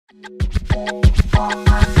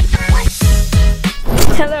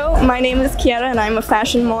Hello, my name is Kiara and I'm a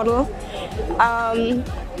fashion model.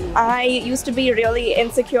 I used to be really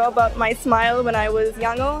insecure about my smile when I was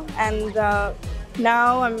younger, and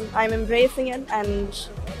now I'm embracing it, and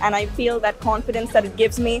I feel that confidence that it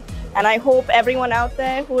gives me. And I hope everyone out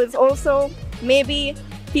there who is also maybe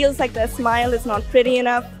feels like their smile is not pretty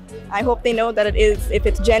enough, I hope they know that it is, if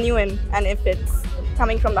it's genuine and if it's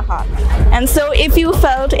coming from the heart. And so if you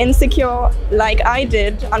felt insecure like I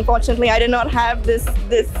did, unfortunately I did not have this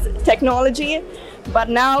technology, but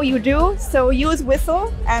now you do, so use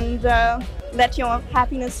Whistle and let your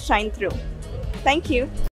happiness shine through. Thank you.